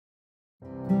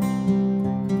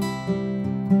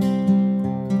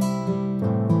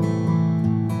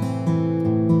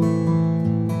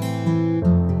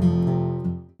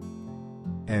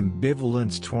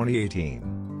Ambivalence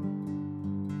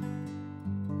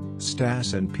 2018.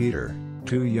 Stas and Peter,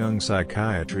 two young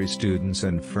psychiatry students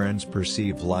and friends,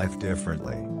 perceive life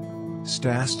differently.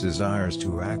 Stas desires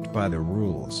to act by the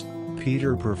rules,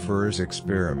 Peter prefers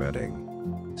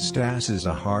experimenting. Stas is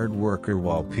a hard worker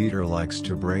while Peter likes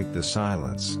to break the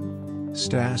silence.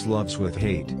 Stas loves with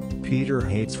hate, Peter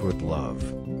hates with love.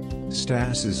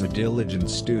 Stas is a diligent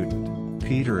student,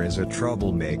 Peter is a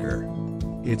troublemaker.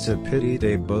 It's a pity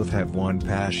they both have one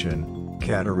passion,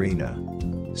 Katerina.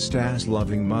 Stas'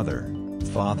 loving mother,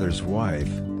 father's wife,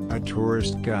 a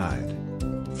tourist guide.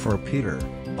 For Peter,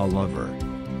 a lover.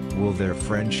 Will their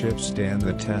friendship stand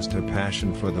the test of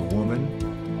passion for the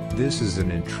woman? This is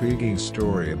an intriguing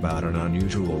story about an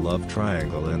unusual love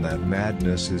triangle, and that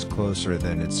madness is closer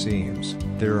than it seems.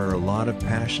 There are a lot of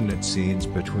passionate scenes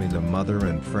between the mother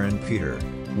and friend Peter,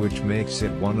 which makes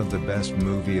it one of the best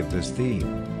movie of this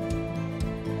theme.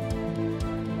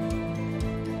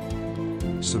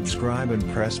 Subscribe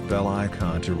and press bell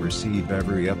icon to receive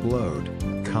every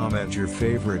upload. Comment your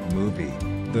favorite movie.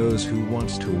 Those who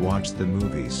wants to watch the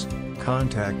movies,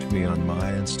 contact me on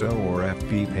my Insta or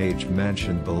FB page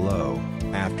mentioned below,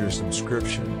 after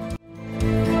subscription.